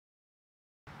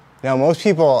You know, most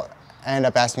people end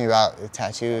up asking me about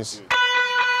tattoos.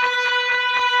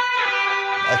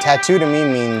 A tattoo to me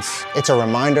means it's a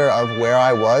reminder of where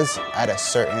I was at a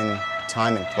certain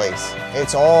time and place.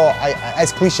 It's all,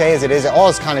 as cliche as it all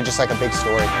is kind of just like a big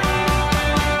story.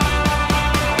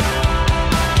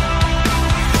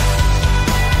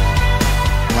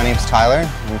 My name's Tyler,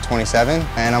 I'm 27,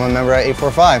 and I'm a member at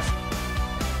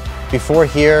 845. Before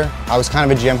here, I was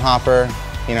kind of a gym hopper.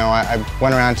 You know, I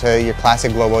went around to your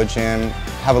classic Globo gym,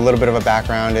 have a little bit of a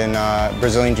background in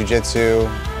Brazilian Jiu-Jitsu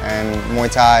and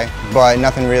Muay Thai, but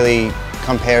nothing really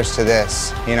compares to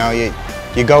this. You know,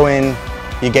 you go in,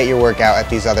 you get your workout at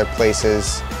these other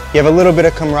places. You have a little bit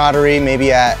of camaraderie,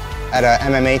 maybe at a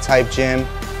MMA type gym,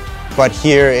 but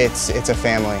here it's a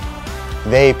family.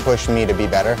 They push me to be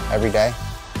better every day.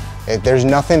 There's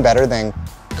nothing better than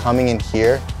coming in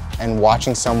here and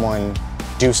watching someone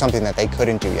do something that they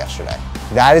couldn't do yesterday.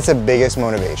 That is the biggest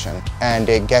motivation, and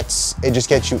it just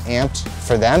gets you amped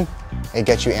for them, it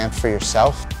gets you amped for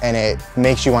yourself, and it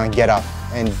makes you want to get up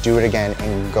and do it again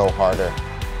and go harder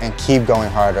and keep going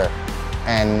harder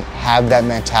and have that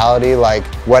mentality like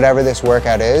whatever this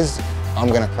workout is, I'm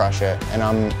gonna crush it and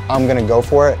I'm gonna go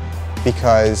for it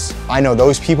because I know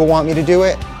those people want me to do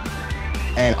it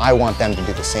and I want them to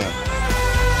do the same.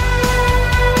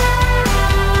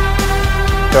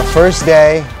 The first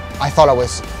day, I thought I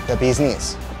was the bee's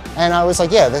knees. And I was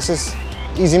like, yeah, this is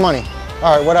easy money.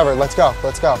 All right, whatever, let's go,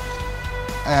 let's go.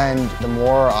 And the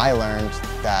more I learned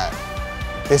that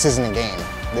this isn't a game,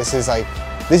 this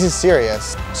is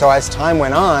serious. So as time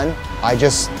went on, I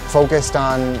just focused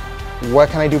on what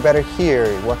can I do better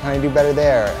here, what can I do better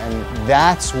there, and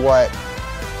that's what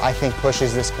I think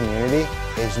pushes this community,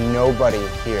 is nobody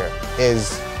here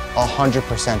is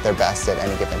 100% their best at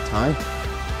any given time.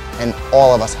 And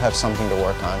all of us have something to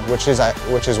work on, which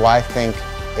is why I think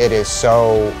it is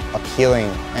so appealing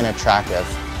and attractive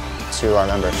to our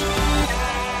members.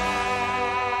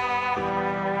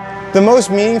 The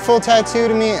most meaningful tattoo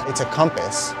to me, it's a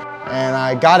compass. And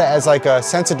I got it as like a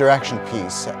sense of direction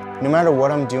piece. No matter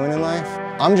what I'm doing in life,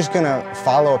 I'm just gonna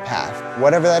follow a path.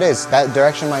 Whatever that is, that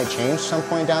direction might change some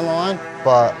point down the line,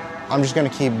 but I'm just gonna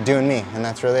keep doing me, and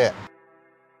that's really it.